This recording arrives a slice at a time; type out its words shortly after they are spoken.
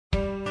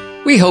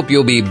We hope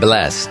you'll be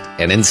blessed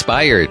and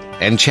inspired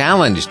and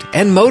challenged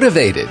and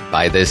motivated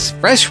by this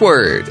fresh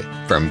word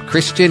from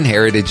Christian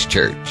Heritage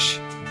Church.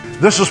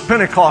 This is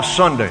Pentecost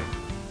Sunday.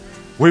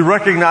 We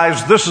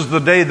recognize this is the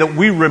day that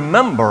we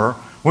remember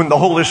when the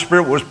Holy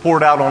Spirit was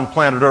poured out on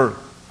planet Earth.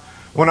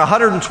 When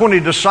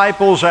 120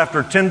 disciples,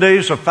 after 10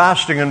 days of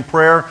fasting and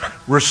prayer,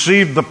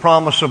 received the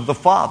promise of the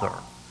Father.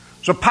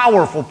 It's a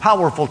powerful,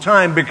 powerful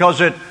time because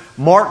it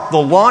marked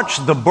the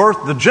launch, the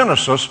birth, the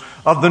genesis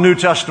of the New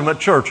Testament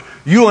church.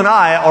 You and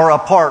I are a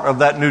part of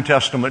that New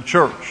Testament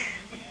church.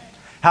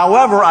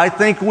 However, I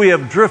think we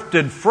have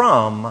drifted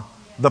from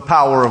the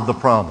power of the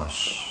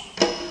promise.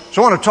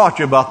 So I want to talk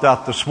to you about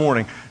that this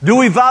morning. Do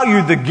we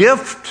value the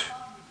gift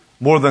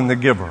more than the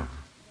giver?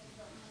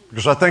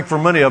 Because I think for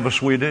many of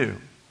us we do.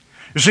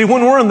 You see,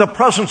 when we're in the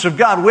presence of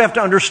God, we have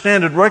to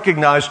understand and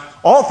recognize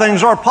all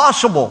things are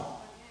possible.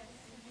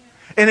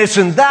 And it's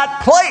in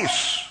that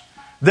place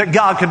that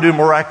God can do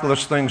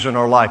miraculous things in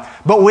our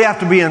life. But we have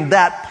to be in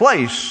that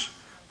place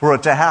for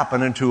it to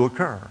happen and to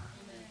occur.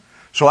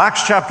 So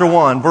Acts chapter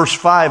 1, verse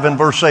 5 and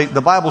verse 8, the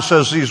Bible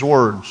says these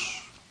words.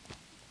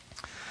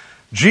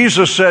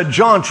 Jesus said,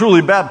 John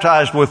truly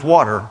baptized with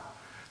water,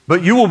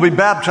 but you will be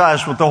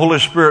baptized with the Holy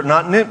Spirit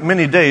not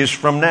many days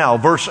from now.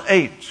 Verse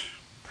 8.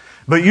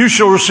 But you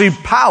shall receive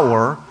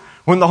power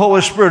when the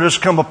Holy Spirit has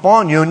come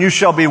upon you, and you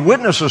shall be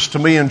witnesses to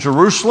me in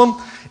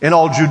Jerusalem, in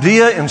all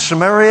Judea, in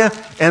Samaria,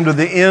 and to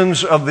the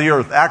ends of the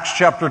earth. Acts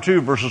chapter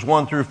 2, verses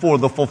 1 through 4,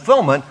 the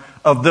fulfillment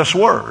of this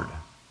word.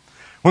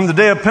 When the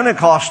day of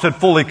Pentecost had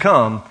fully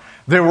come,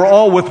 they were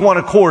all with one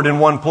accord in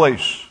one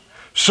place.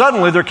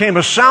 Suddenly there came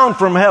a sound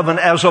from heaven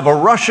as of a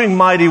rushing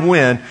mighty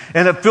wind,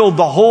 and it filled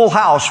the whole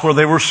house where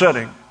they were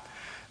sitting.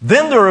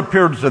 Then there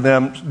appeared to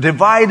them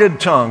divided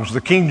tongues,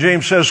 the King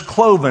James says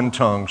cloven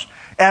tongues,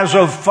 as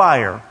of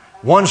fire,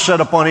 one set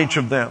upon each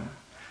of them.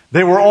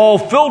 They were all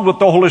filled with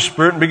the Holy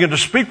Spirit and began to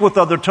speak with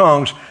other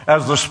tongues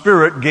as the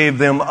Spirit gave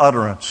them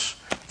utterance.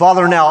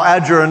 Father, now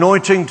add your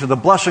anointing to the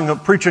blessing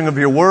of preaching of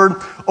your word.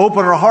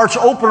 Open our hearts,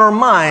 open our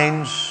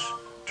minds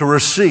to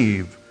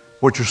receive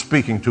what you're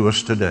speaking to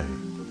us today.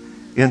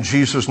 In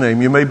Jesus'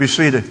 name, you may be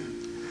seated.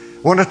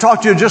 I want to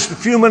talk to you just a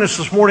few minutes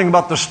this morning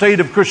about the state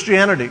of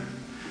Christianity,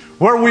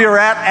 where we are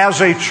at as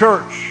a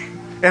church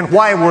and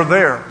why we're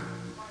there.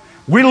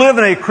 We live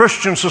in a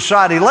Christian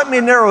society. Let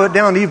me narrow it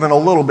down even a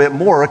little bit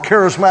more. A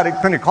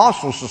charismatic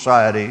Pentecostal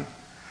society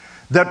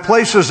that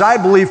places, I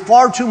believe,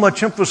 far too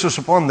much emphasis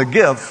upon the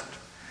gift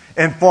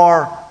and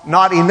far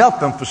not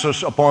enough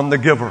emphasis upon the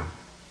giver.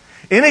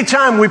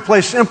 Anytime we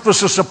place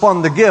emphasis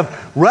upon the gift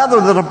rather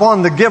than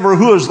upon the giver,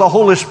 who is the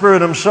Holy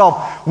Spirit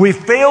Himself, we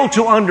fail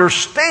to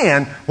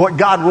understand what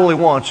God really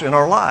wants in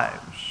our lives.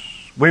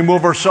 We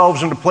move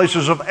ourselves into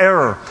places of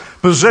error,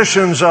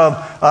 positions of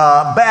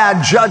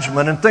bad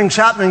judgment, and things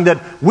happening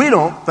that we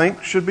don't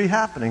think should be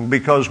happening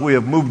because we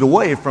have moved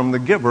away from the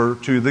giver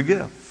to the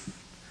gift.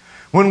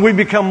 When we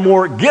become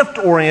more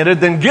gift-oriented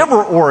than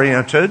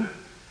giver-oriented,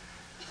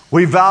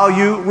 we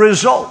value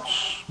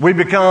results. We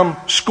become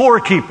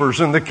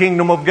scorekeepers in the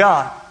kingdom of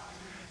God.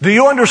 Do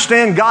you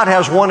understand God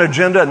has one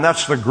agenda, and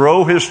that's to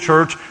grow His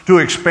church, to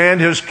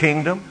expand His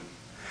kingdom?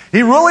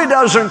 He really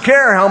doesn't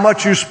care how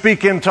much you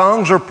speak in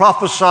tongues or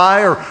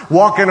prophesy or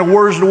walk in a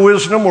word of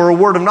wisdom or a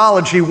word of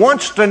knowledge. He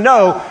wants to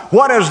know,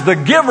 what has the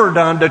giver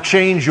done to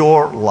change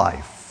your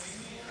life?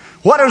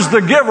 What has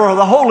the giver of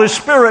the Holy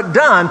Spirit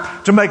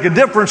done to make a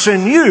difference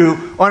in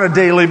you on a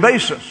daily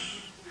basis?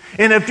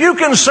 And if you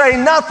can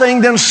say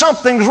nothing, then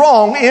something's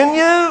wrong in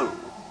you.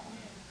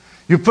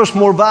 You put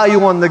more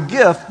value on the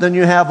gift than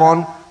you have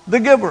on the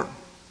giver.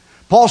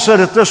 Paul said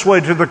it this way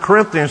to the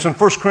Corinthians in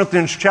 1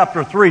 Corinthians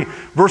chapter 3,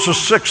 verses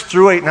 6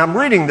 through 8. And I'm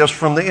reading this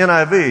from the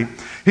NIV.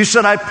 He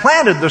said, I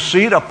planted the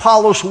seed,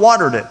 Apollos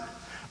watered it,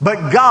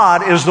 but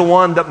God is the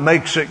one that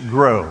makes it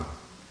grow.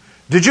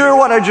 Did you hear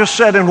what I just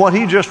said and what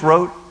he just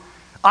wrote?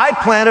 I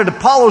planted,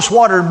 Apollos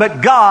watered,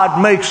 but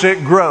God makes it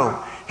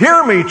grow.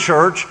 Hear me,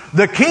 church.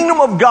 The kingdom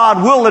of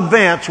God will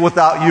advance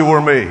without you or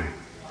me.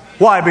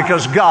 Why?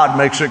 Because God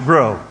makes it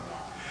grow.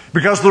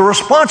 Because the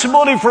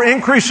responsibility for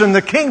increase in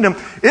the kingdom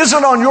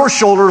isn't on your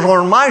shoulders or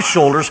on my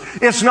shoulders.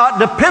 It's not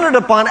dependent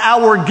upon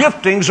our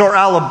giftings or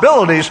our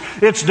abilities.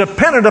 It's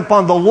dependent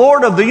upon the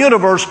Lord of the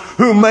universe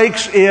who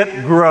makes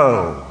it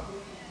grow.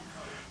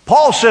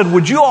 Paul said,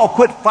 would you all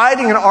quit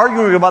fighting and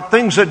arguing about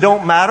things that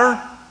don't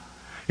matter?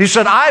 He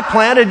said, I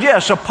planted,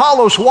 yes,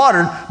 Apollos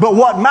watered, but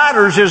what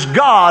matters is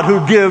God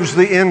who gives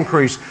the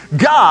increase.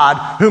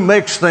 God who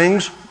makes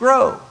things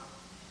grow.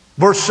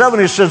 Verse 7,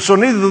 he said, so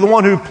neither the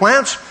one who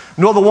plants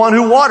nor the one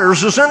who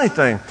waters is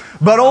anything,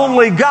 but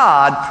only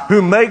God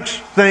who makes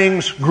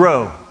things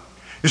grow.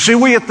 You see,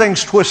 we get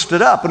things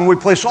twisted up and we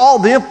place all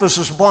the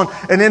emphasis upon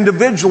an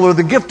individual or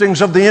the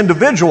giftings of the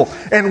individual.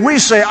 And we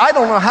say, I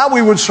don't know how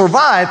we would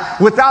survive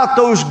without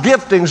those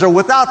giftings or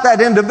without that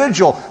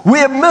individual. We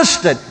have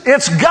missed it.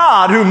 It's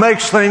God who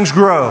makes things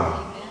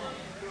grow.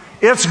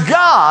 It's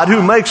God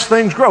who makes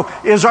things grow.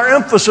 Is our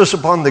emphasis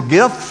upon the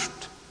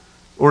gift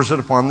or is it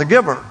upon the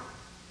giver?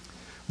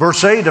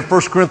 Verse 8 of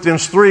 1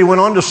 Corinthians 3 went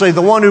on to say,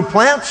 the one who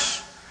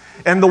plants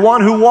and the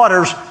one who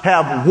waters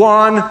have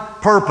one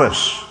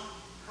purpose.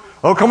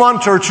 Oh, come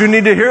on, church, you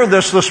need to hear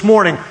this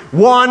morning.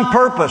 One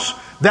purpose.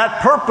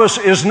 That purpose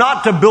is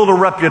not to build a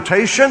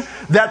reputation.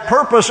 That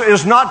purpose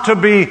is not to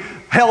be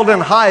held in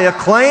high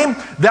acclaim.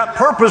 That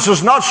purpose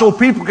is not so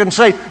people can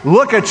say,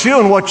 look at you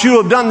and what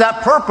you have done.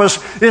 That purpose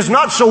is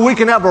not so we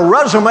can have a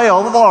resume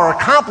of our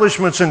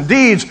accomplishments and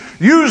deeds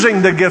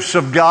using the gifts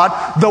of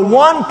God. The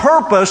one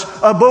purpose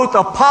of both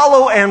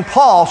Apollo and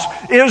Paul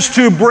is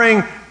to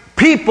bring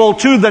people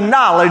to the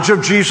knowledge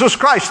of Jesus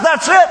Christ.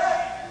 That's it.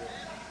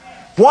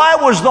 Why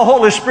was the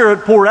Holy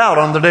Spirit poured out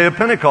on the day of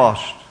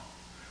Pentecost?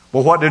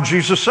 Well, what did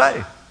Jesus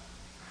say?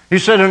 He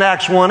said in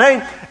Acts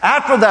 1:8,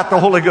 after that the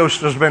Holy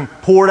Ghost has been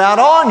poured out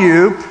on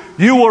you,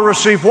 you will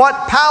receive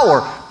what?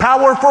 Power.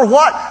 Power for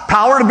what?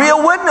 Power to be a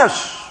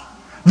witness.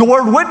 The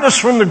word witness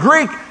from the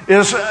Greek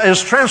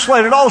is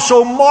translated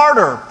also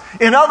martyr.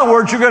 In other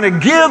words, you're going to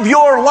give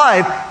your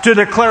life to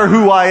declare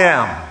who I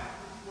am.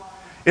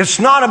 It's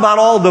not about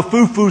all the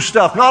foo-foo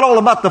stuff, not all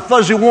about the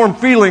fuzzy warm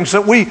feelings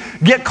that we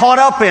get caught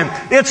up in.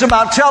 It's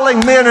about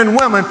telling men and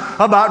women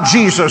about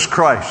Jesus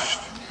Christ.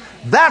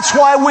 That's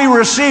why we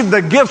receive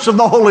the gifts of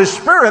the Holy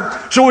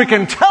Spirit, so we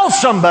can tell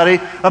somebody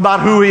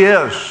about who He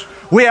is.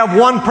 We have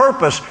one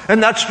purpose,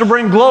 and that's to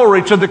bring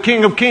glory to the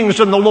King of Kings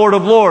and the Lord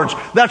of Lords.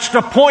 That's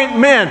to point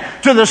men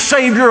to the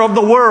Savior of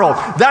the world.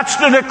 That's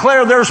to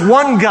declare there's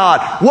one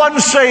God,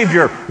 one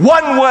Savior,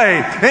 one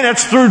way, and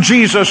it's through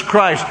Jesus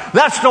Christ.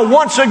 That's to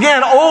once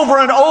again, over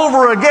and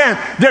over again,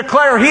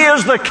 declare He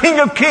is the King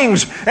of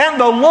Kings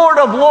and the Lord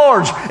of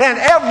Lords, and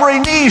every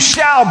knee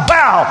shall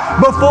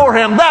bow before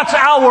Him. That's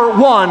our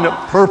one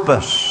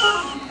purpose.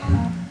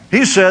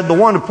 He said the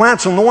one who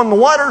plants and the one who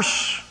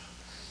waters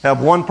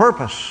have one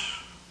purpose.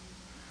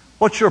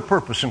 What's your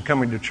purpose in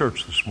coming to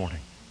church this morning?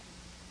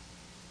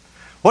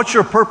 What's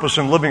your purpose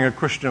in living a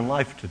Christian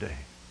life today?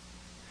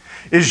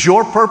 Is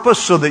your purpose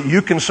so that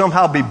you can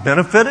somehow be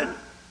benefited?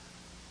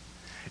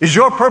 Is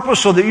your purpose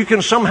so that you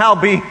can somehow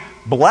be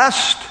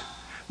blessed?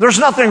 There's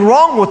nothing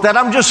wrong with that.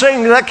 I'm just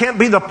saying that can't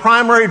be the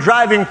primary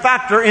driving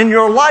factor in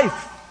your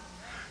life.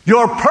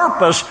 Your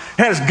purpose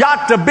has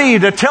got to be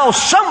to tell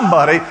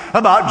somebody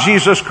about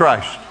Jesus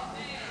Christ.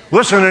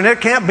 Listen, and it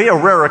can't be a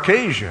rare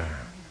occasion.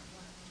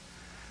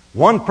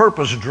 One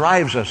purpose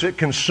drives us. It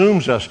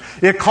consumes us.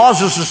 It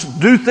causes us to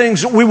do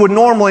things that we would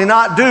normally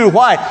not do.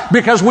 Why?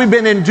 Because we've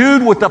been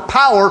endued with the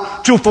power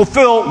to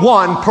fulfill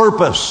one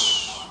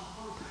purpose.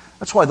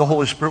 That's why the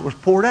Holy Spirit was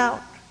poured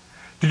out.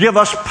 To give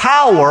us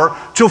power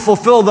to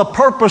fulfill the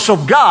purpose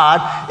of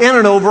God in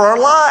and over our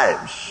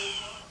lives.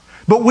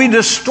 But we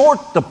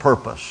distort the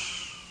purpose.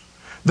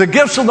 The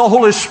gifts of the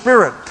Holy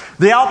Spirit,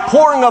 the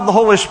outpouring of the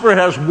Holy Spirit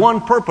has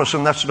one purpose,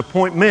 and that's to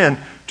point men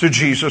to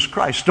Jesus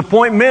Christ, to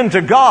point men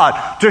to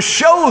God, to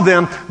show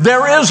them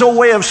there is a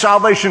way of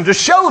salvation, to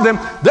show them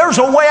there's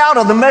a way out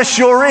of the mess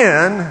you're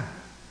in,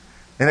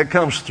 and it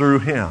comes through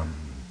Him.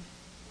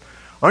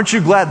 Aren't you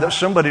glad that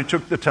somebody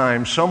took the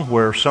time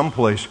somewhere,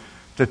 someplace,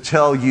 to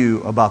tell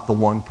you about the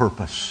one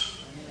purpose?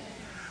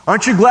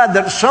 Aren't you glad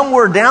that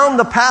somewhere down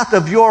the path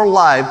of your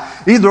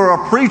life, either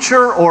a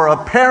preacher or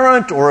a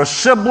parent or a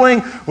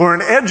sibling or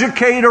an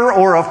educator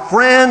or a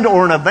friend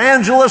or an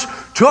evangelist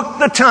took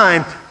the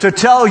time to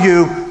tell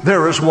you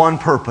there is one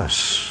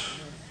purpose?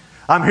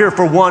 I'm here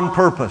for one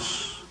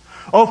purpose.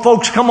 Oh,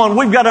 folks, come on,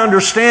 we've got to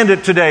understand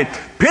it today.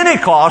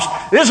 Pentecost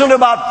isn't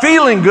about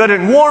feeling good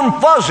and warm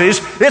fuzzies.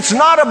 It's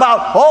not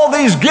about all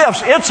these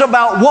gifts. It's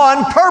about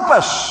one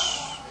purpose.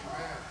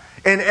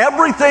 And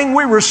everything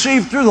we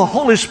receive through the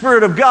Holy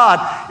Spirit of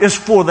God is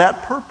for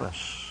that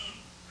purpose.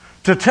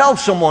 To tell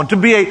someone, to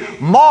be a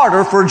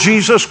martyr for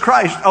Jesus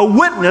Christ, a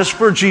witness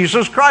for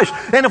Jesus Christ.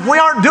 And if we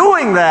aren't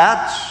doing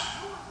that,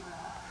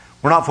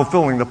 we're not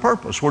fulfilling the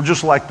purpose. We're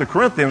just like the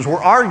Corinthians.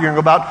 We're arguing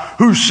about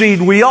whose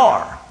seed we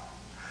are.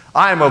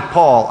 I am of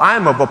Paul. I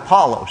am of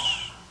Apollos.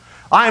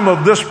 I am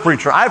of this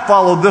preacher. I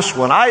follow this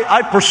one.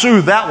 I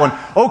pursue that one.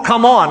 Oh,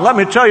 come on. Let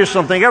me tell you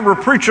something. Every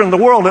preacher in the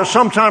world at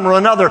some time or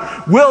another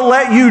will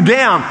let you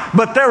down.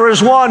 But there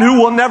is one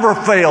who will never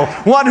fail.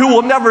 One who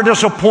will never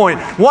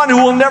disappoint. One who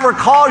will never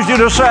cause you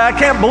to say, I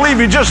can't believe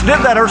he just did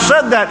that or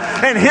said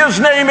that. And His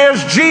name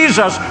is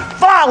Jesus.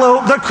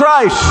 Follow the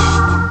Christ.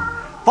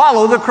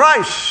 Follow the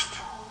Christ.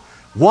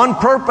 One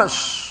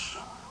purpose.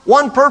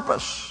 One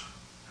purpose.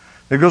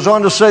 It goes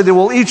on to say they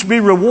will each be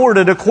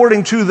rewarded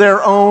according to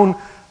their own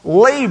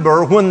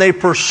labor when they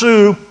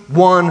pursue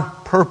one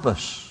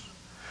purpose.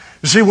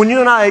 You see, when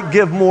you and I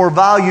give more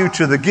value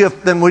to the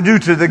gift than we do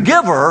to the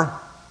giver,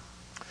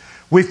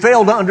 we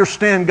fail to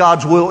understand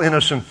God's will in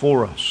us and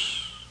for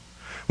us.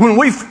 When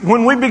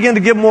we begin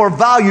to give more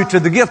value to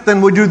the gift than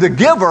we do the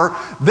giver,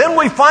 then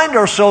we find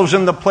ourselves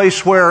in the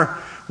place where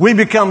we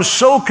become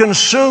so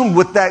consumed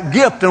with that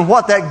gift and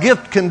what that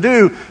gift can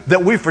do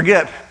that we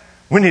forget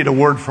we need a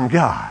word from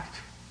God.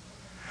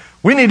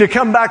 We need to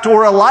come back to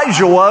where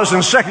Elijah was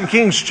in 2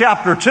 Kings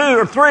chapter 2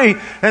 or 3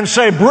 and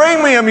say,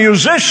 bring me a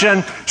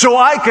musician so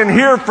I can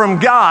hear from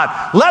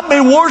God. Let me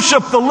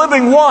worship the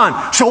living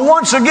one. So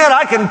once again,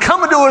 I can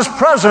come into His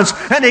presence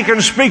and He can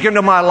speak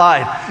into my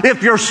life.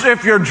 If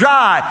you're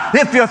dry,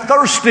 if you're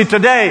thirsty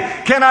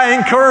today, can I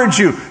encourage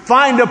you?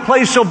 Find a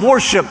place of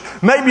worship.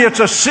 Maybe it's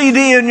a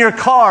CD in your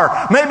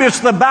car. Maybe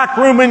it's the back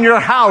room in your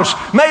house.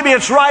 Maybe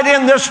it's right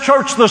in this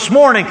church this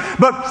morning.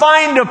 But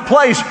find a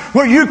place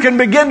where you can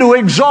begin to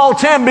exalt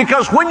Him,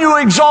 because when you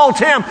exalt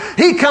Him,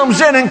 He comes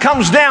in and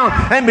comes down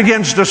and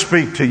begins to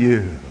speak to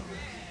you.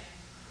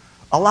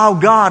 Allow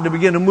God to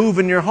begin to move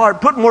in your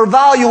heart. Put more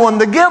value on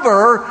the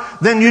giver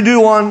than you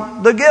do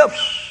on the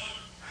gifts.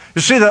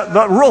 You see,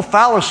 the real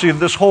fallacy of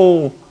this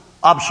whole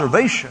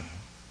observation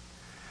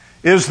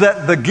is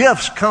that the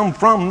gifts come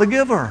from the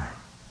giver.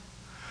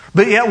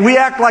 But yet we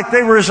act like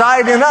they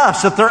reside in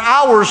us, that they're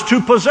ours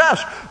to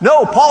possess.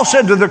 No, Paul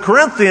said to the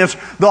Corinthians,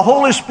 the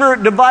Holy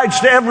Spirit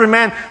divides to every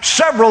man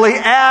severally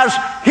as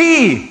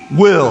He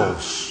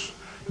wills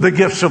the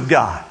gifts of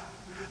God.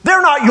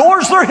 They're not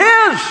yours, they're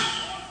His.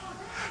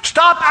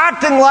 Stop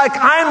acting like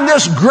I'm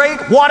this great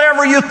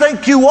whatever you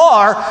think you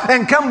are,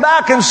 and come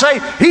back and say,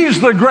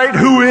 He's the great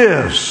who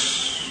is.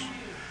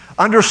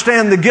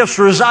 Understand the gifts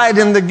reside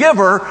in the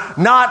giver,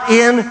 not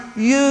in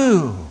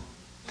you.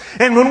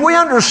 And when we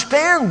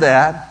understand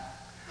that,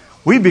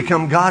 we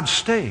become God's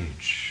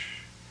stage,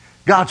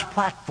 God's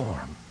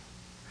platform.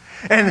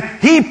 And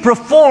He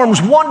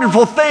performs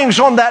wonderful things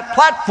on that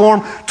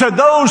platform to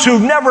those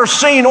who've never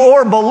seen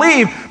or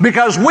believed,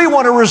 because we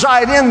want to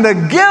reside in the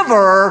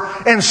giver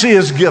and see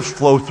His gifts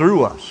flow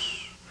through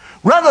us,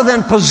 rather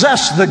than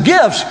possess the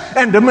gifts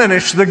and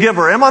diminish the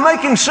giver. Am I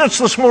making sense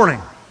this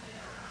morning?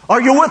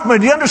 Are you with me?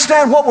 Do you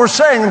understand what we're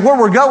saying and where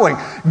we're going?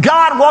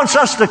 God wants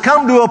us to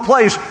come to a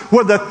place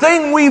where the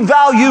thing we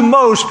value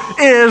most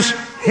is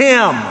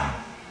Him.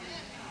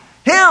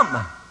 Him.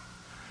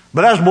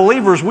 But as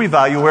believers, we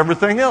value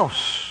everything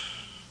else.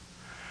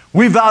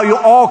 We value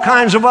all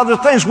kinds of other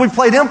things. We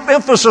place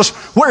emphasis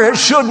where it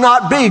should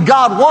not be.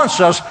 God wants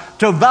us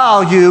to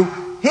value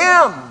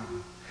Him.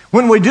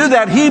 When we do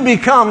that, He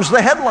becomes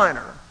the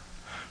headliner.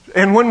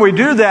 And when we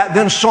do that,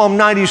 then Psalm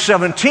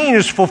 90:17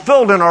 is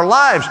fulfilled in our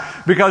lives,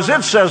 because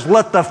it says,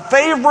 let the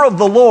favor of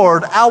the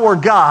Lord our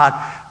God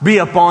be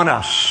upon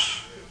us,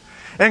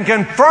 and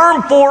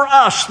confirm for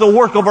us the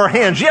work of our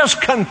hands. Yes,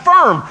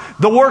 confirm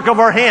the work of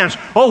our hands.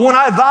 Oh, when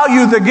I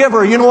value the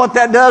giver, you know what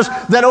that does?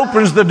 That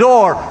opens the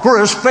door for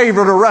His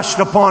favor to rest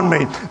upon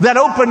me. That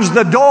opens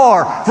the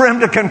door for Him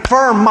to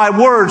confirm my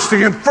words, to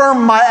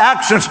confirm my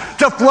actions,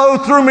 to flow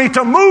through me,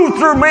 to move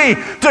through me,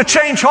 to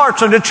change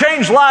hearts and to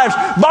change lives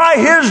by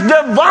His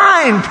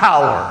divine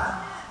power,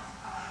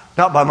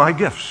 not by my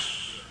gifts.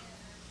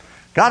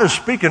 God is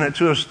speaking it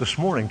to us this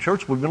morning.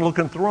 Church, we've been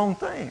looking at the wrong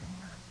thing.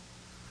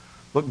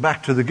 Look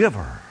back to the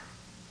giver.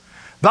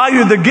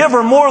 Value the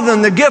giver more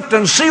than the gift,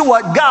 and see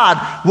what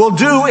God will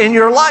do in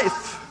your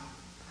life.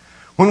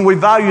 When we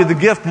value the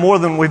gift more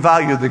than we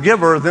value the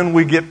giver, then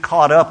we get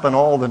caught up in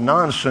all the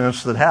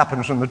nonsense that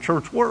happens in the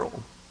church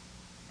world.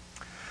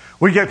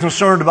 We get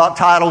concerned about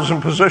titles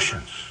and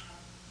positions.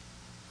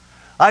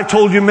 I've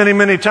told you many,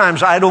 many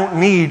times, I don't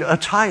need a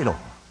title.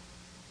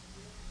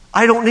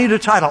 I don't need a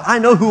title. I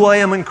know who I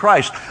am in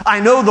Christ. I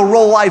know the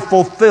role I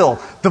fulfill,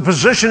 the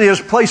position He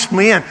has placed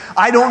me in.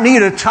 I don't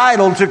need a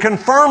title to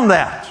confirm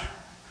that.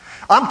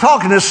 I'm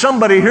talking to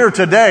somebody here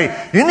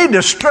today. You need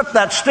to strip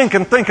that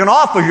stinking thinking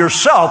off of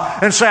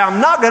yourself and say, I'm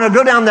not going to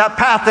go down that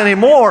path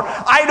anymore.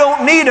 I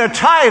don't need a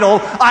title.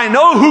 I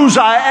know whose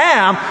I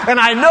am, and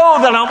I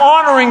know that I'm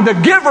honoring the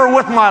giver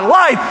with my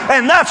life,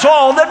 and that's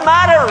all that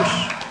matters.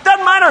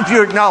 Doesn't matter if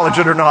you acknowledge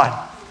it or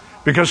not,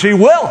 because He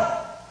will.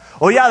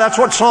 Oh yeah, that's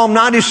what Psalm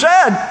 90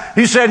 said.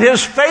 He said,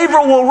 His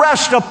favor will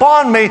rest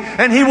upon me,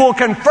 and He will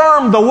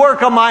confirm the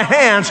work of my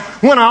hands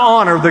when I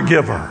honor the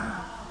giver.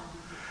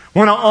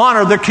 When I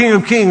honor the King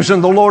of Kings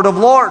and the Lord of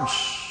Lords.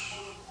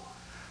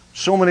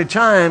 So many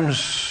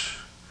times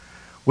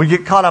we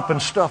get caught up in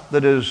stuff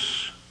that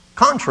is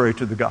contrary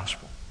to the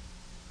gospel.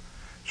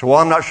 So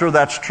while I'm not sure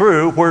that's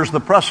true, where's the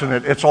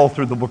precedent? It's all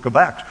through the book of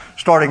Acts,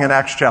 starting in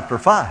Acts chapter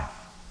 5.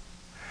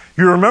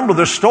 You remember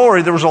the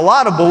story. There was a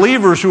lot of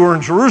believers who were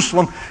in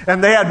Jerusalem,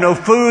 and they had no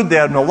food, they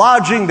had no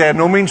lodging, they had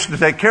no means to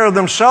take care of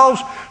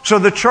themselves, so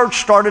the church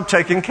started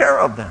taking care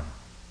of them.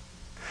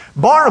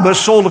 Barnabas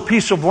sold a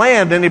piece of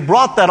land, and he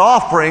brought that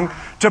offering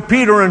to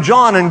Peter and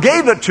John and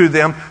gave it to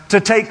them to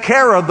take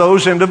care of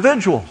those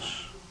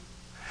individuals.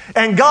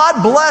 And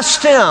God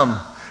blessed him.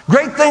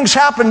 Great things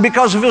happened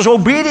because of his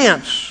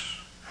obedience.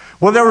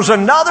 Well, there was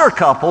another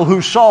couple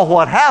who saw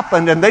what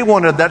happened, and they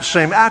wanted that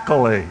same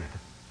accolade.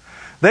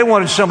 They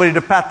wanted somebody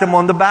to pat them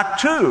on the back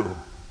too.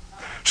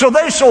 So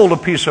they sold a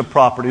piece of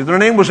property. Their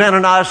name was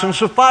Ananias and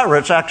Sapphira.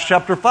 It's Acts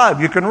chapter 5.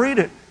 You can read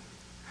it.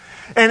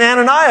 And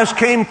Ananias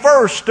came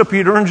first to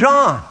Peter and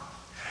John.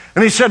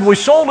 And he said, we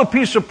sold a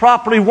piece of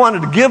property,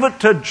 wanted to give it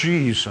to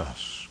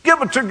Jesus.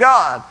 Give it to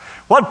God.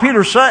 What did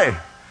Peter say?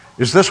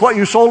 Is this what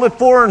you sold it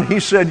for? And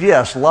he said,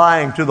 yes,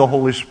 lying to the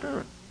Holy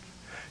Spirit.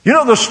 You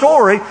know the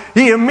story.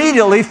 He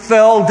immediately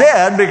fell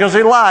dead because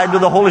he lied to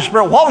the Holy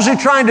Spirit. What was he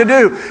trying to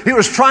do? He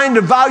was trying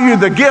to value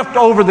the gift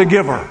over the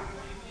giver.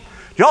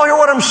 Do y'all hear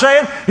what I'm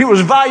saying? He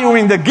was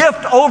valuing the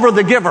gift over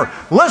the giver.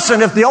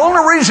 Listen, if the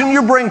only reason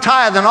you bring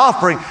tithe and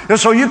offering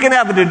is so you can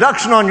have a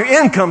deduction on your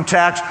income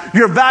tax,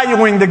 you're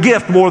valuing the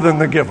gift more than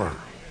the giver.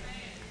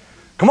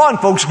 Come on,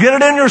 folks, get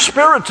it in your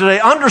spirit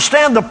today.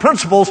 Understand the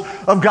principles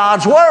of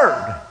God's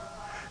Word.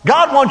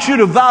 God wants you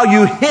to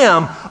value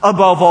Him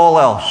above all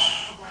else.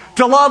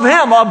 To love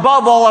Him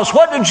above all else.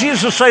 What did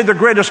Jesus say the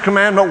greatest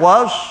commandment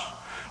was?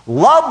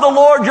 Love the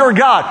Lord your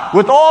God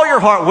with all your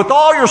heart, with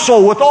all your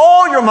soul, with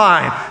all your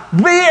mind.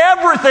 Be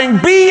everything.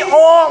 Be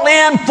all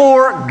in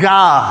for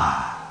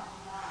God.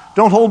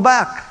 Don't hold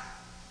back.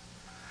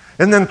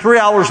 And then 3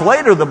 hours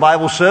later, the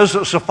Bible says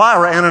that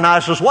Sapphira,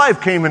 Ananias'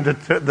 wife, came into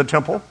the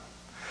temple.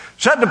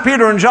 Said to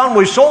Peter and John,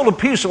 we sold a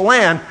piece of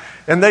land.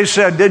 And they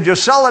said, did you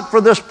sell it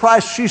for this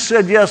price? She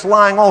said, yes,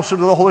 lying also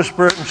to the Holy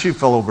Spirit. And she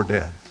fell over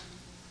dead.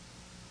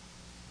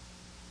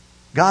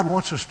 God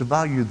wants us to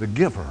value the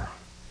giver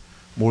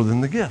more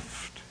than the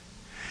gift.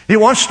 He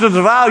wants us to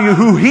value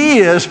who He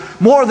is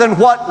more than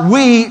what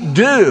we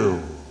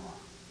do.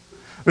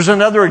 There's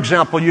another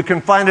example. You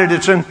can find it.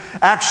 It's in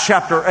Acts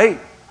chapter 8.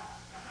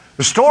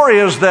 The story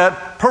is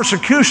that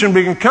persecution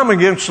began coming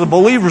against the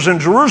believers in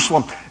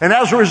Jerusalem. And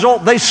as a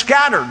result, they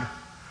scattered.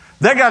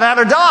 They got out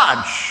of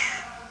Dodge.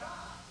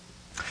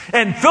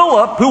 And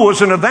Philip, who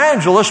was an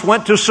evangelist,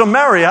 went to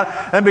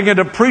Samaria and began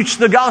to preach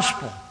the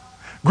gospel.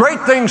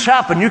 Great things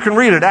happened. You can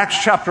read it,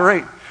 Acts chapter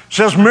 8. It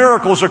says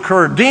miracles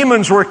occurred,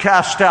 demons were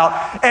cast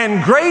out,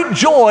 and great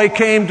joy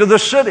came to the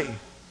city.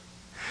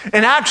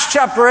 In Acts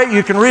chapter 8,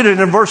 you can read it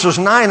in verses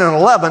 9 and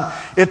 11.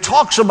 It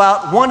talks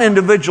about one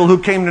individual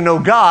who came to know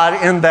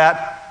God in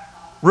that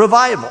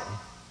revival.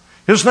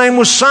 His name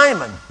was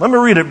Simon. Let me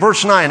read it,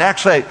 verse 9,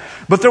 Acts 8.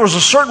 But there was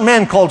a certain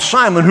man called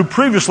Simon who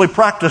previously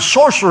practiced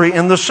sorcery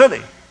in the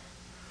city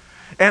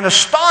and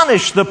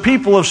astonished the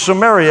people of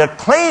Samaria,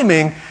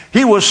 claiming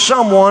he was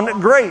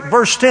someone great.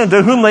 Verse 10,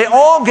 to whom they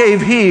all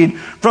gave heed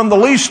from the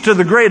least to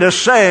the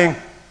greatest, saying,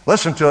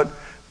 listen to it,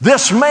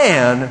 this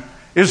man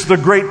is the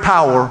great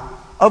power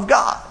of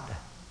God.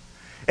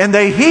 And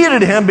they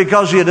heeded him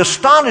because he had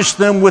astonished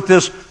them with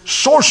his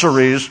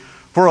sorceries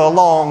for a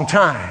long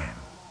time.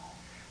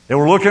 They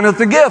were looking at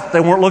the gift.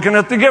 They weren't looking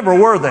at the giver,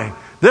 were they?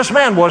 This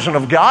man wasn't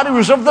of God. He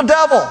was of the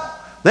devil.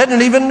 They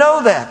didn't even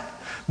know that.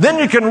 Then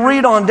you can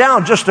read on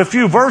down just a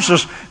few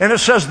verses, and it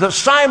says that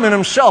Simon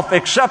himself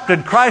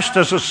accepted Christ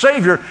as a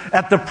Savior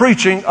at the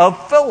preaching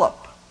of Philip.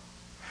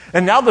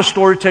 And now the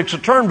story takes a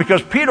turn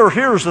because Peter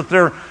hears that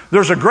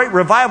there's a great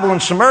revival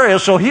in Samaria,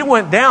 so he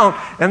went down,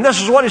 and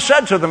this is what he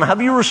said to them,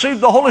 have you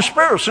received the Holy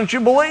Spirit since you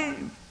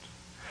believed?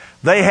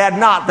 They had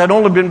not. They'd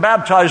only been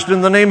baptized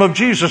in the name of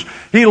Jesus.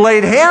 He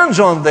laid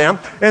hands on them,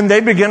 and they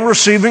began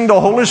receiving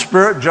the Holy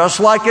Spirit just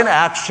like in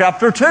Acts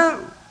chapter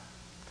 2.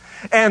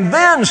 And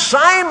then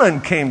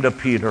Simon came to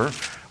Peter.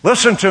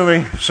 Listen to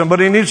me.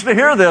 Somebody needs to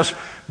hear this.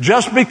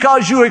 Just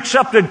because you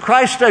accepted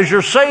Christ as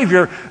your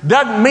Savior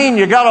doesn't mean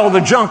you got all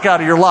the junk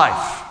out of your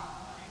life.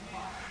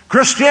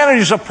 Christianity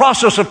is a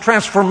process of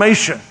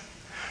transformation.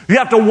 You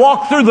have to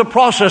walk through the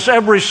process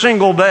every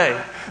single day.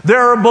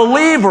 There are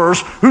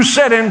believers who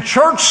sit in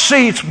church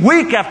seats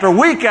week after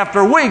week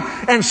after week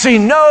and see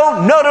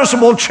no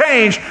noticeable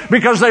change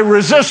because they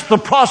resist the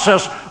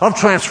process of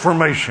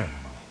transformation.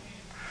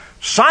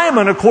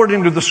 Simon,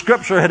 according to the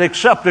Scripture, had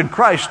accepted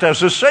Christ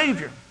as his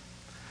Savior.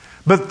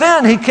 But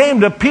then he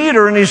came to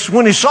Peter, and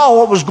when he saw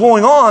what was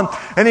going on,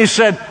 and he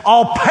said,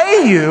 I'll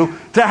pay you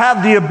to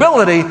have the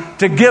ability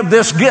to give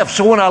this gift.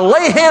 So when I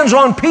lay hands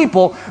on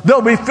people,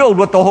 they'll be filled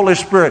with the Holy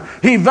Spirit.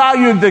 He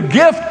valued the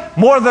gift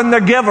more than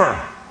the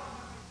giver.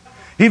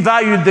 He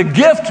valued the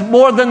gift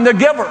more than the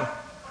giver.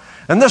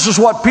 And this is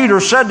what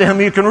Peter said to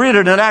him. You can read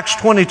it in Acts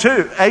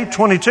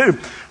 8:22.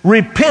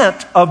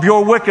 Repent of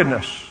your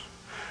wickedness.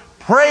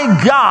 Pray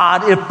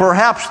God if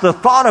perhaps the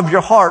thought of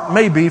your heart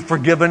may be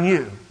forgiven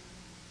you.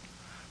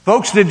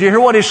 Folks, did you hear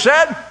what he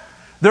said?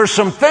 There's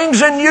some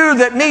things in you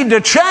that need to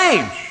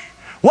change.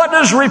 What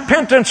does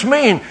repentance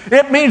mean?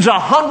 It means a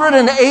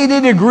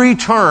 180-degree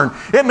turn.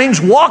 It means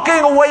walking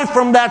away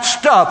from that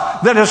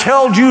stuff that has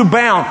held you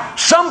bound.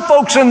 Some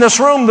folks in this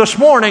room this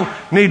morning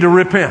need to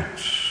repent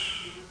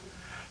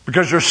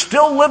because you're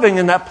still living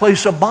in that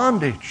place of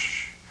bondage.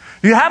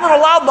 You haven't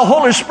allowed the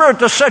Holy Spirit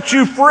to set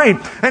you free.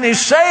 And He's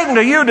saying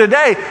to you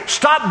today,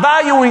 stop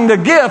valuing the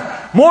gift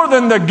more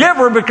than the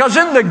giver, because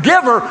in the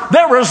giver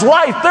there is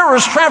life, there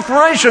is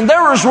transformation,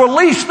 there is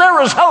release,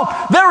 there is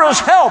hope, there is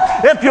help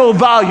if you'll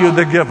value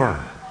the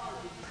giver.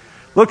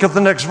 Look at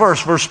the next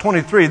verse, verse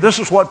 23. This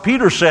is what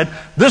Peter said.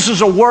 This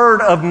is a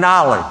word of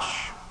knowledge.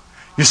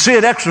 You see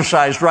it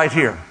exercised right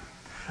here.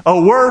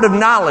 A word of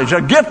knowledge,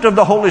 a gift of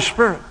the Holy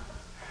Spirit.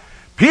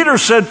 Peter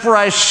said, for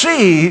I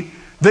see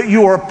that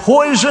you are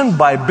poisoned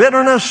by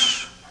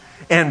bitterness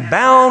and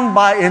bound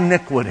by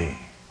iniquity.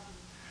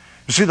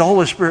 You see, the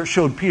Holy Spirit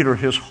showed Peter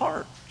his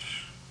heart.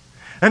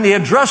 And he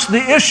addressed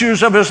the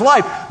issues of his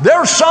life.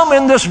 There's some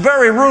in this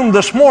very room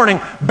this morning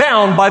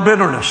bound by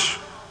bitterness.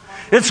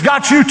 It's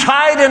got you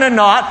tied in a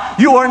knot.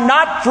 You are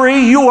not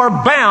free. You are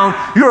bound.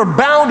 You are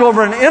bound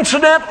over an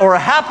incident or a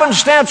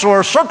happenstance or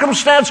a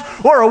circumstance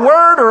or a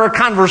word or a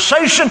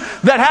conversation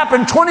that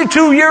happened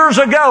 22 years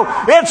ago.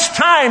 It's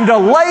time to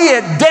lay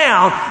it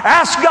down,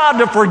 ask God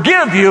to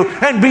forgive you,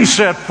 and be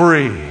set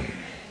free.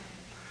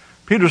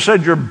 Peter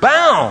said, you're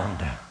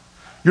bound.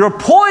 You're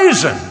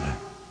poisoned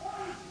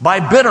by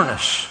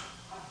bitterness.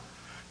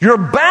 You're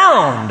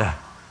bound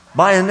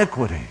by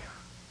iniquity.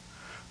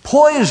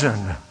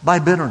 Poisoned by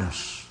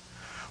bitterness.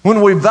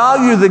 When we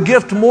value the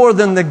gift more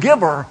than the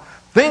giver,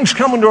 things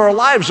come into our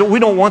lives that we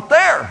don't want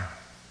there.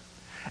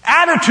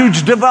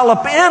 Attitudes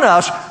develop in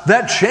us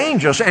that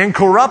change us and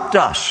corrupt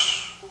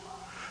us.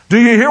 Do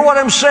you hear what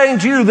I'm saying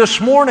to you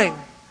this morning?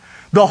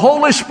 The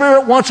Holy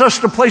Spirit wants us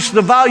to place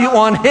the value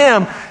on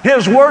Him,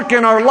 His work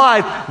in our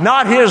life,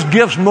 not His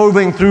gifts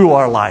moving through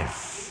our life.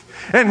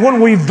 And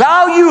when we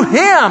value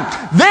Him,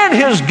 then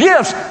His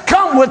gifts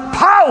come with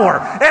power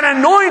and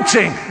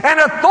anointing and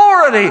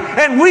authority,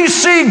 and we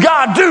see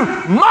God do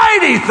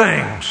mighty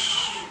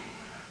things.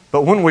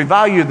 But when we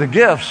value the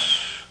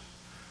gifts,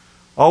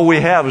 all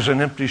we have is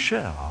an empty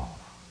shell.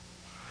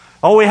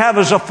 All we have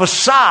is a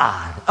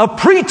facade, a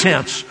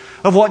pretense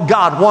of what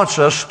God wants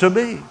us to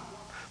be.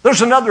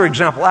 There's another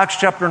example, Acts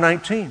chapter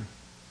 19.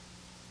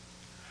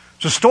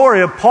 It's a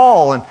story of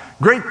Paul, and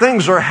great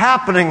things are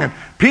happening, and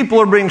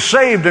people are being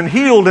saved and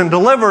healed and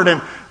delivered,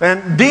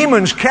 and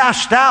demons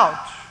cast out.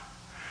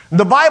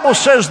 The Bible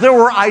says there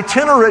were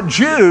itinerant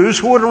Jews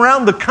who went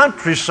around the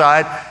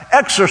countryside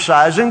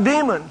exorcising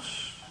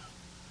demons.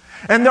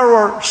 And there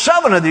were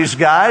 7 of these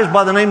guys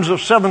by the names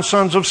of 7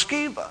 sons of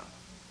Sceva.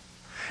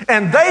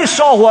 And they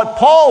saw what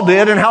Paul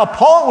did and how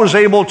Paul was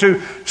able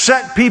to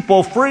set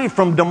people free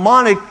from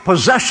demonic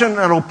possession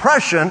and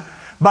oppression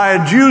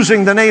by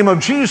using the name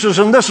of Jesus.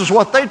 And this is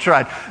what they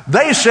tried.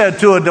 They said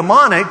to a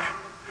demonic,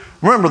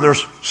 remember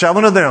there's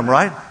 7 of them,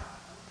 right?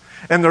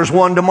 And there's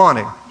 1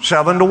 demonic.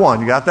 7 to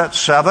 1. You got that?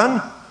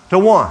 7 to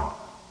 1.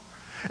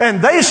 And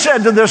they said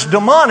to this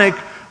demonic,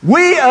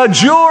 we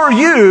adjure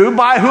you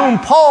by whom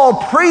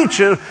Paul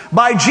preaches,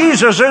 by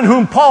Jesus in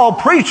whom Paul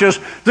preaches,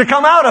 to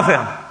come out of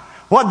him.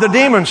 What did the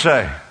demon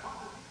say?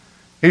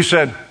 He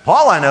said,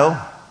 Paul I know,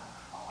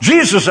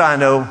 Jesus I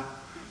know,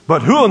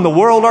 but who in the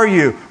world are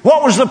you?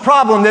 What was the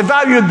problem? They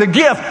valued the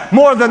gift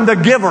more than the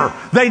giver.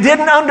 They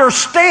didn't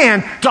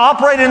understand to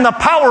operate in the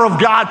power of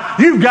God,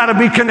 you've got to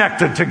be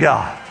connected to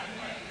God.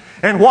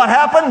 And what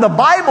happened? The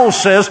Bible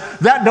says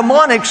that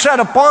demonic set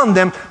upon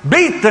them,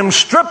 beat them,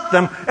 stripped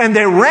them, and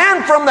they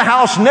ran from the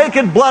house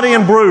naked, bloody,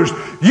 and bruised.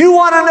 You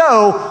want to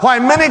know why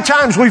many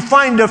times we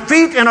find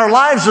defeat in our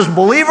lives as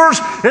believers?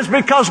 It's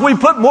because we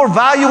put more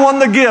value on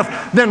the gift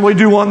than we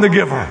do on the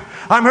giver.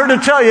 I'm here to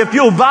tell you, if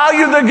you'll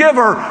value the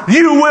giver,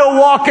 you will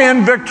walk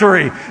in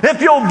victory.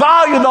 If you'll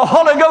value the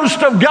Holy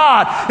Ghost of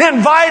God,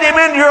 invite Him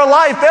into your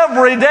life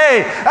every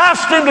day.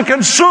 Ask Him to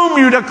consume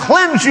you, to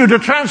cleanse you, to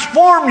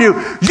transform you.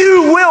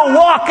 You will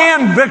walk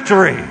in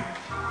victory.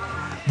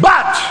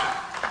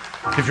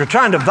 But if you're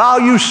trying to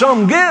value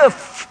some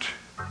gift,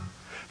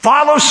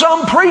 follow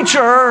some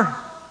preacher,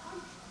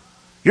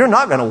 you're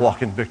not going to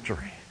walk in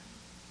victory.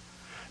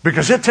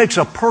 Because it takes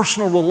a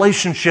personal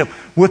relationship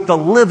with the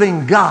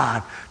living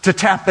God to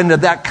tap into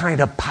that kind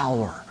of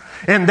power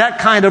and that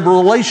kind of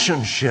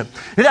relationship.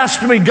 It has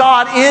to be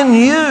God in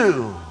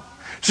you.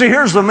 See,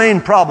 here's the main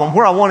problem,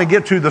 where I want to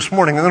get to this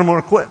morning, and then I'm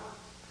going to quit.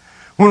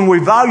 When we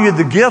value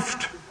the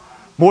gift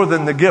more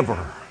than the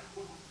giver,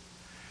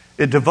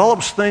 it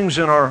develops things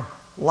in our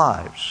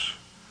lives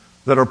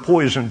that are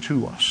poison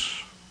to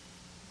us.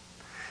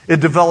 It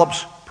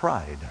develops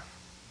pride.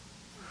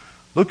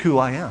 Look who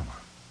I am.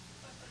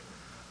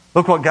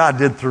 Look what God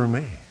did through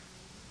me.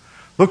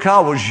 Look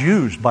how I was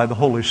used by the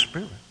Holy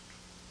Spirit.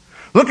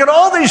 Look at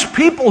all these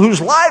people whose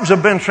lives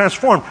have been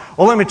transformed.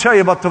 Well, let me tell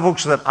you about the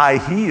folks that I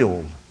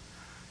healed.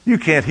 You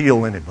can't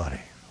heal anybody.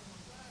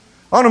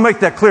 I want to make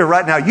that clear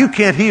right now. You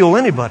can't heal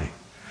anybody.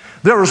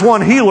 There is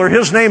one healer.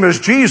 His name is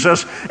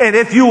Jesus. And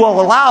if you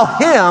will allow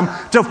Him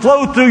to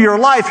flow through your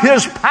life,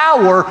 His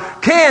power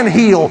can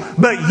heal.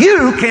 But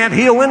you can't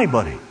heal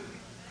anybody.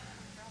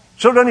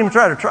 So don't even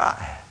try to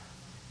try.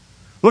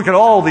 Look at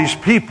all these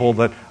people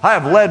that I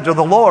have led to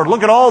the Lord.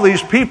 Look at all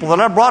these people that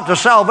I've brought to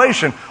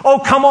salvation. Oh,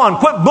 come on,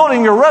 quit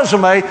building your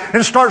resume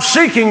and start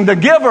seeking the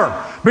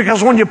giver.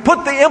 Because when you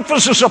put the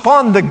emphasis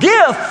upon the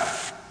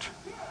gift,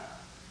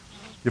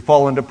 you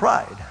fall into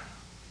pride.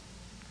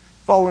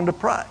 Fall into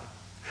pride.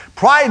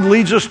 Pride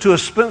leads us to a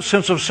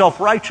sense of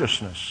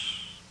self-righteousness.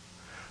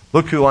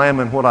 Look who I am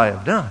and what I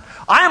have done.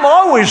 I'm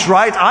always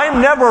right.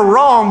 I'm never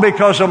wrong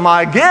because of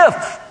my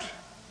gift.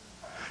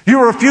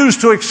 You refuse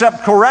to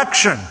accept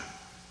correction.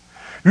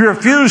 You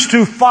refuse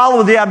to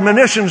follow the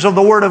admonitions of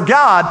the Word of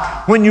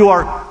God when you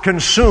are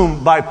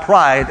consumed by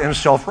pride and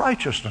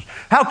self-righteousness.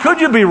 How could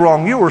you be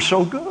wrong? You were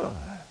so good.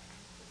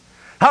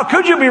 How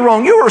could you be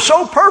wrong? You were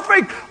so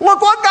perfect.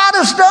 Look what God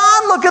has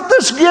done. Look at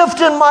this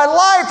gift in my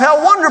life.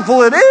 How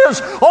wonderful it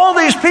is. All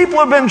these people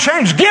have been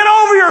changed. Get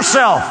over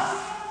yourself.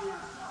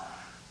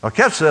 Now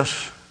catch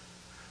this.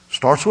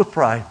 Starts with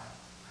pride.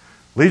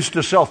 leads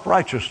to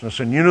self-righteousness.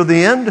 And you know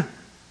the end? Let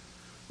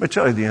me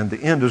tell you the end.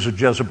 The end is a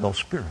Jezebel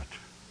spirit.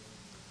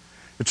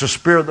 It's a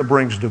spirit that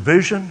brings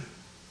division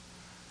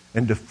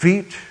and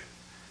defeat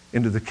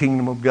into the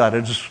kingdom of God.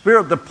 It's a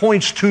spirit that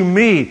points to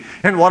me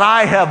and what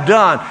I have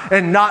done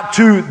and not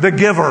to the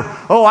giver.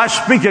 Oh, I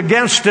speak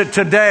against it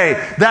today.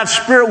 That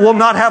spirit will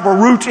not have a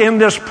root in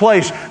this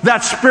place. That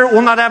spirit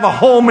will not have a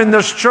home in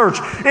this church.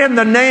 In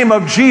the name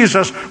of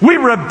Jesus, we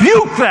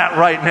rebuke that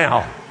right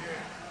now.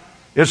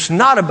 It's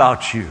not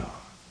about you.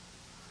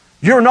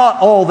 You're not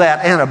all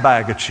that and a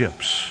bag of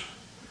chips.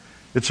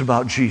 It's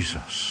about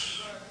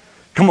Jesus.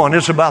 Come on,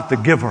 it's about the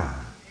giver.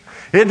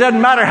 It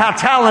doesn't matter how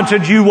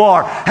talented you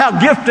are, how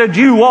gifted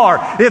you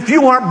are. If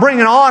you aren't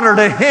bringing honor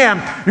to Him,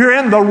 you're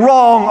in the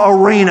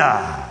wrong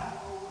arena.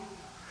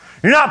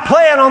 You're not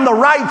playing on the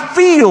right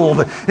field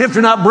if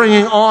you're not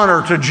bringing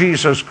honor to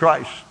Jesus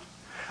Christ.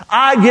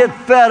 I get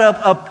fed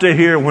up to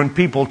here when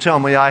people tell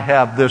me I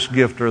have this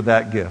gift or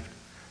that gift.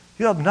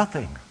 You have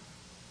nothing.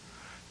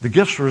 The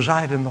gifts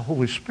reside in the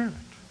Holy Spirit.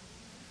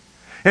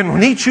 And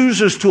when He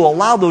chooses to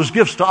allow those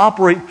gifts to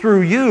operate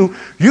through you,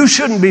 you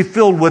shouldn't be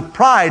filled with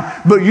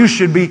pride, but you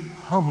should be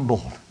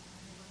humbled.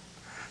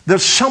 That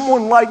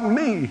someone like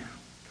me,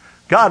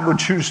 God would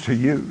choose to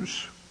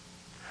use.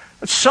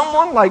 That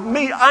someone like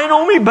me, I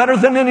know me better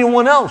than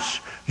anyone else.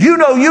 You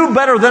know you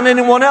better than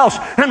anyone else.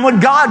 And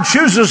when God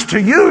chooses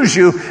to use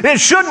you,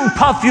 it shouldn't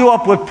puff you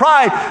up with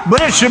pride,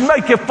 but it should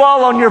make you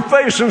fall on your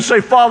face and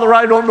say, Father,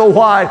 I don't know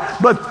why,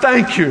 but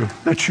thank you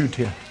that you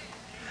did.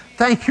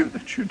 Thank you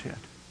that you did.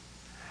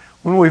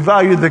 When we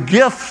value the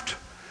gift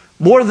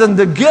more than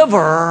the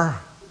giver,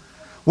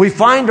 we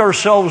find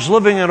ourselves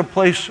living in a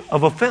place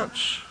of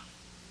offense.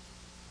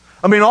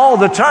 I mean, all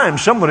the time,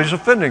 somebody's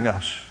offending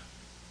us.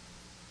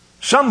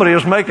 Somebody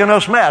is making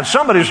us mad.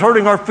 Somebody's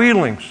hurting our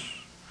feelings.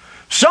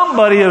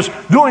 Somebody is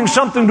doing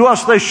something to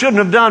us they shouldn't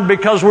have done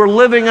because we're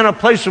living in a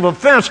place of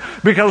offense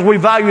because we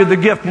value the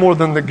gift more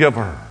than the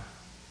giver.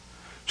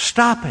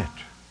 Stop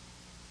it.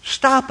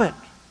 Stop it.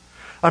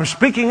 I'm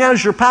speaking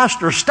as your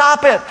pastor.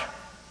 Stop it.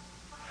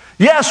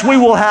 Yes, we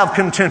will have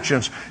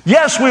contentions.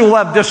 Yes, we will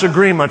have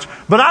disagreements.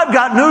 But I've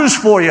got news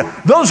for you.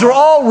 Those are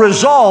all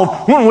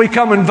resolved when we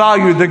come and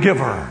value the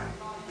giver.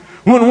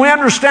 When we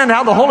understand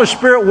how the Holy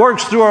Spirit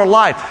works through our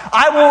life.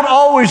 I won't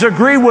always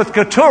agree with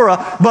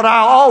Keturah, but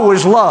I'll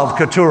always love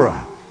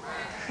Keturah.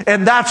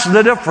 And that's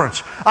the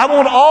difference. I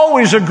won't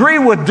always agree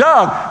with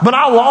Doug, but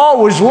I will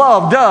always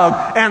love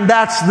Doug, and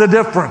that's the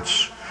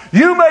difference.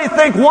 You may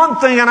think one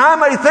thing and I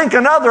may think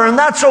another, and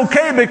that's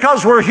okay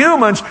because we're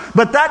humans,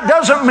 but that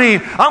doesn't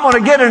mean I'm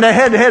going to get in a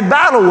head-to-head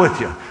battle with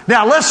you.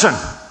 Now listen,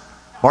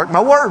 mark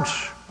my words.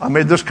 I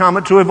made this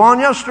comment to Yvonne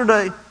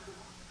yesterday.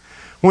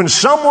 When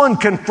someone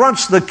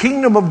confronts the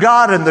kingdom of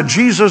God and the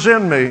Jesus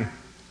in me,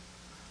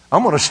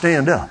 I'm going to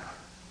stand up.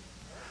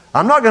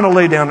 I'm not going to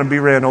lay down and be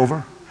ran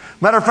over.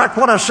 Matter of fact,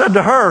 what I said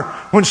to her,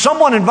 when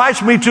someone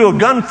invites me to a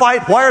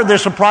gunfight, why are they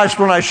surprised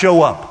when I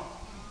show up?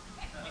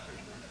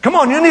 Come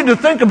on, you need to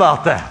think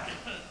about that.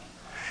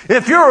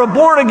 If you're a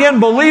born-again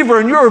believer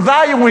and you're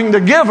valuing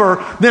the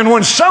giver, then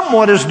when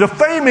someone is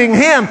defaming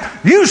Him,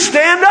 you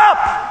stand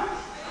up.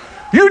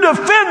 You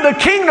defend the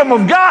kingdom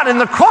of God and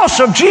the cross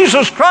of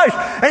Jesus Christ,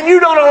 and you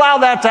don't allow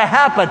that to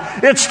happen.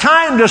 It's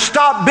time to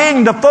stop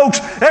being the folks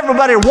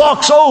everybody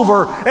walks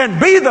over and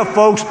be the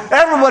folks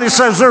everybody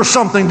says there's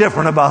something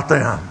different about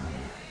them.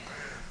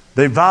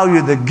 They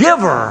value the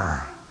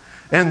giver,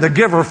 and the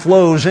giver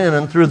flows in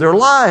and through their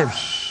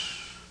lives.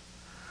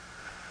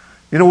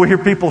 You know, we hear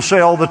people say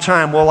all the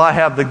time, well, I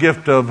have the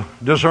gift of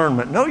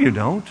discernment. No, you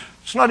don't.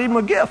 It's not even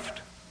a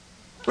gift.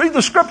 Read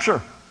the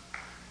Scripture.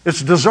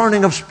 It's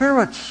discerning of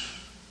spirits.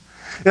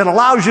 It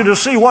allows you to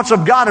see what's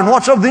of God and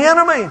what's of the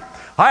enemy.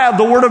 I have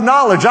the word of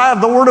knowledge. I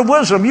have the word of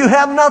wisdom. You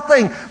have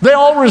nothing. They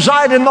all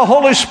reside in the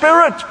Holy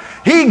Spirit.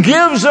 He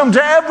gives them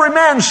to every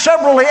man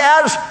severally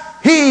as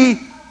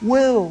He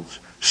wills.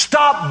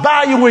 Stop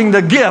valuing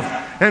the gift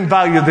and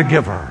value the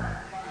giver.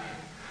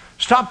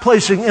 Stop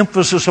placing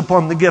emphasis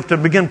upon the gift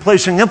and begin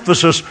placing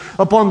emphasis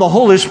upon the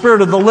Holy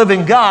Spirit of the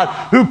living God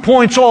who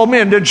points all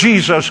men to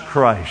Jesus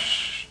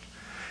Christ.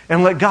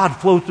 And let God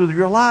flow through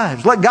your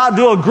lives. Let God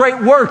do a great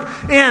work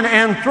in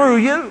and through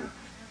you.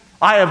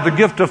 I have the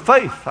gift of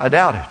faith. I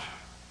doubt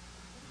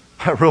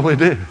it. I really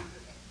do.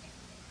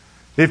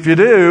 If you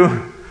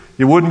do,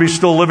 you wouldn't be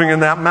still living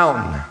in that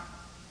mountain.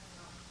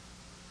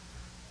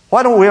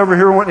 Why don't we ever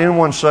hear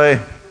anyone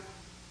say,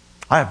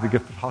 I have the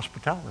gift of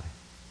hospitality.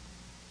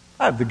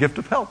 I have the gift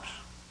of helps.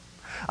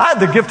 I have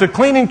the gift of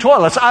cleaning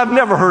toilets. I've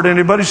never heard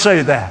anybody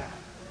say that.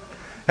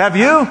 Have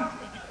you?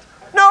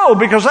 No,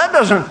 because that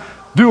doesn't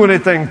do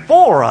anything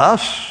for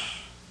us.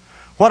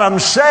 What I'm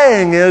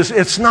saying is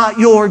it's not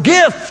your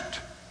gift.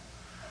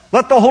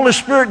 Let the Holy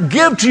Spirit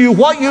give to you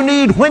what you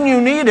need when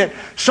you need it.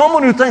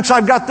 Someone who thinks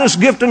I've got this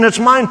gift and it's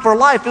mine for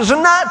life is a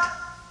nut.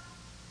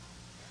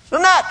 It's a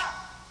nut.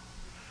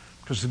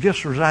 Because the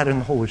gifts reside in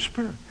the Holy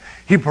Spirit.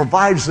 He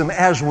provides them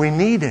as we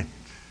need it.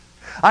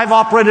 I've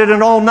operated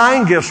in all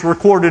 9 gifts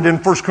recorded in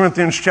 1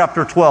 Corinthians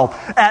chapter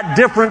 12 at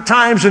different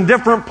times in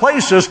different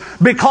places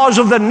because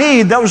of the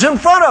need that was in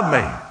front of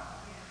me.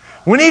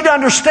 We need to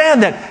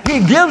understand that He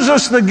gives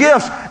us the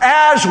gifts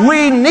as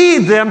we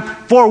need them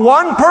for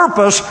one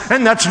purpose,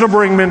 and that's to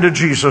bring men to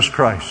Jesus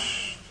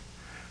Christ.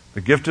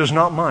 The gift is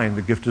not mine,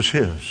 the gift is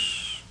His.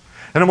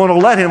 And I'm going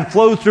to let Him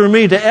flow through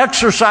me to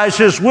exercise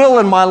His will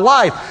in my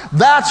life.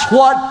 That's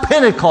what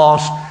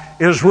Pentecost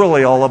is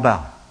really all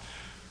about.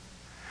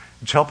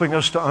 It's helping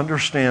us to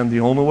understand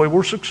the only way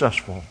we're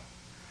successful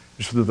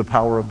is through the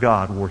power of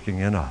God working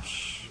in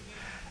us.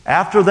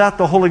 After that,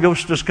 the Holy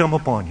Ghost has come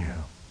upon you.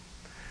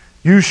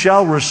 You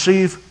shall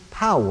receive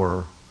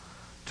power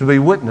to be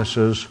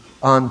witnesses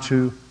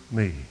unto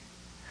me.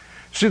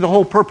 See, the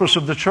whole purpose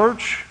of the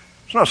church,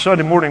 it's not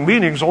Sunday morning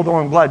meetings, although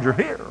I'm glad you're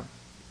here.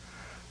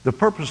 The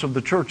purpose of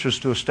the church is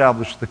to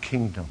establish the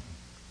kingdom,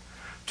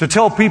 to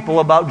tell people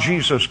about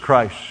Jesus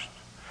Christ,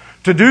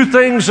 to do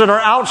things that are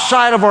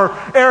outside of our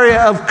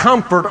area of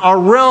comfort, our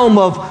realm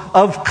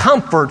of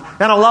comfort,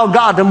 and allow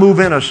God to move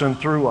in us and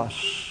through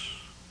us.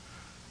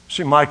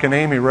 See, Mike and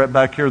Amy right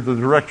back here, the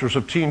directors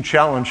of Teen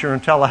Challenge here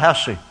in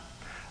Tallahassee.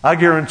 I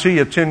guarantee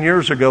you 10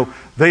 years ago,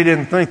 they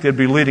didn't think they'd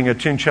be leading a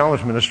Teen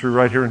Challenge ministry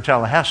right here in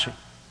Tallahassee.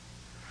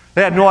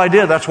 They had no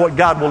idea that's what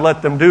God will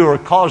let them do or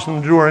cause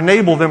them to do or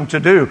enable them to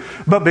do.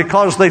 But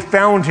because they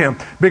found Him,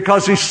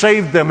 because He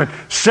saved them and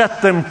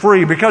set them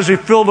free, because He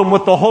filled them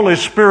with the Holy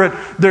Spirit,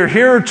 they're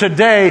here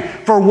today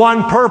for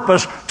one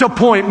purpose, to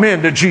point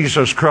men to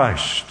Jesus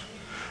Christ.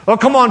 Oh,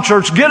 come on,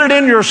 church, get it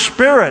in your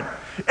spirit.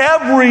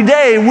 Every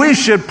day we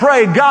should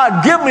pray,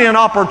 God, give me an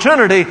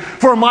opportunity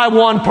for my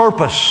one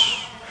purpose.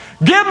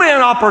 Give me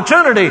an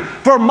opportunity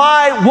for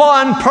my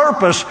one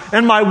purpose.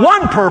 And my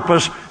one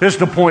purpose is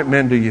to point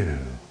men to you.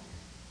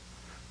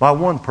 My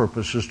one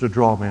purpose is to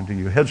draw men to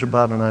you. Heads are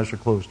bowed and eyes are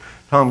closed.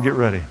 Tom, get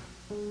ready.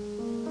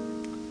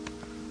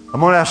 I'm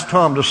going to ask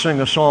Tom to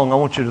sing a song. I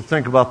want you to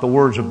think about the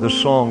words of this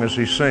song as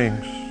he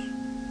sings.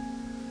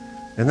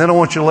 And then I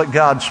want you to let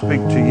God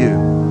speak to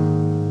you.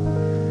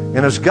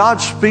 And as God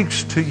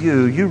speaks to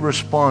you, you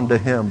respond to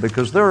Him.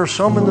 Because there are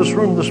some in this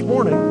room this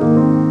morning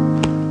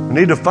who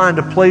need to find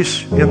a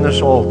place in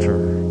this altar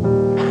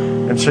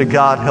and say,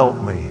 God, help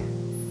me.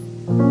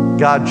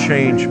 God,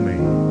 change me.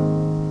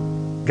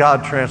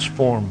 God,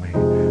 transform me.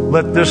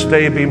 Let this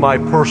day be my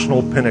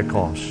personal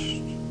Pentecost.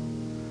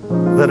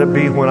 Let it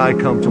be when I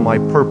come to my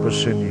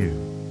purpose in you.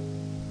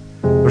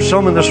 There's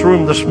some in this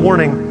room this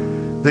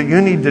morning that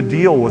you need to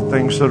deal with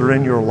things that are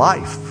in your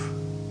life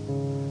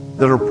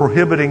that are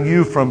prohibiting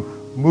you from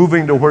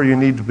moving to where you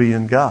need to be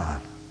in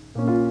God.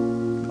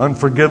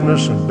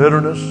 Unforgiveness and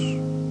bitterness,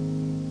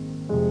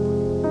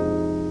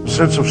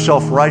 sense of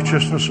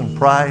self-righteousness and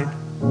pride.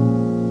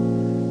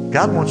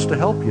 God wants to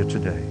help you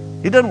today.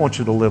 He doesn't want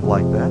you to live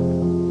like that.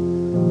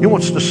 He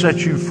wants to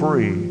set you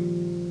free.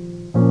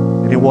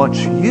 And He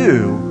wants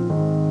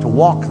you to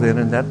walk then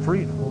in that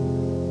freedom.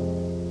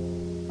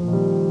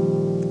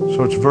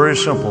 So it's very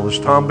simple. As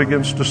Tom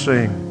begins to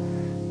sing,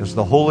 as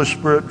the Holy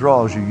Spirit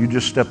draws you, you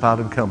just step out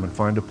and come and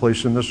find a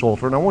place in this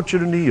altar. And I want you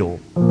to kneel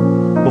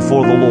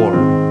before the Lord.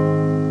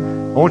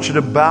 I want you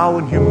to bow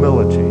in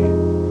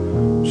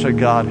humility. Say,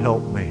 God,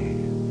 help me.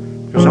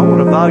 Because I want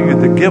to value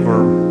the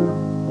giver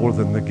more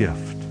than the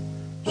gift.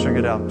 Sing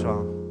it out,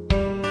 Tom.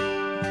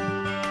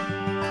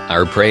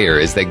 Our prayer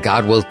is that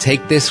God will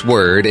take this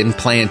word and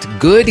plant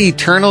good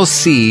eternal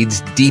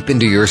seeds deep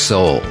into your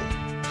soul.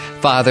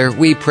 Father,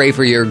 we pray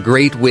for your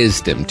great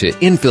wisdom to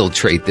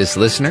infiltrate this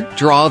listener,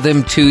 draw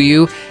them to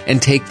you,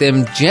 and take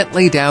them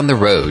gently down the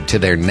road to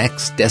their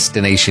next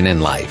destination in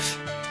life.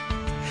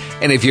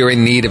 And if you're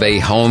in need of a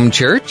home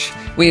church,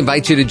 we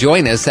invite you to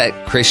join us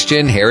at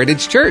Christian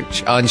Heritage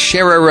Church on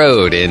Shera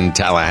Road in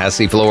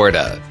Tallahassee,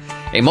 Florida.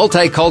 A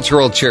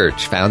multicultural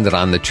church founded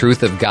on the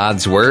truth of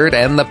God's Word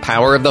and the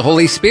power of the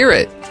Holy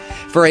Spirit.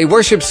 For a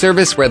worship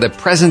service where the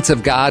presence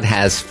of God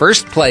has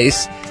first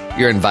place,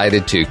 you're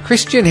invited to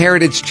Christian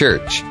Heritage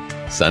Church.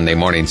 Sunday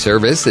morning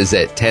service is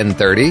at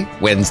 10:30,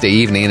 Wednesday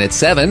evening at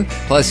 7,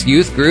 plus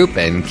youth group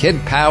and kid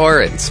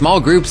power and small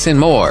groups and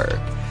more.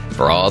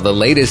 For all the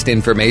latest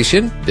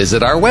information,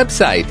 visit our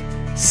website,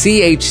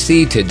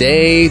 chctoday.com.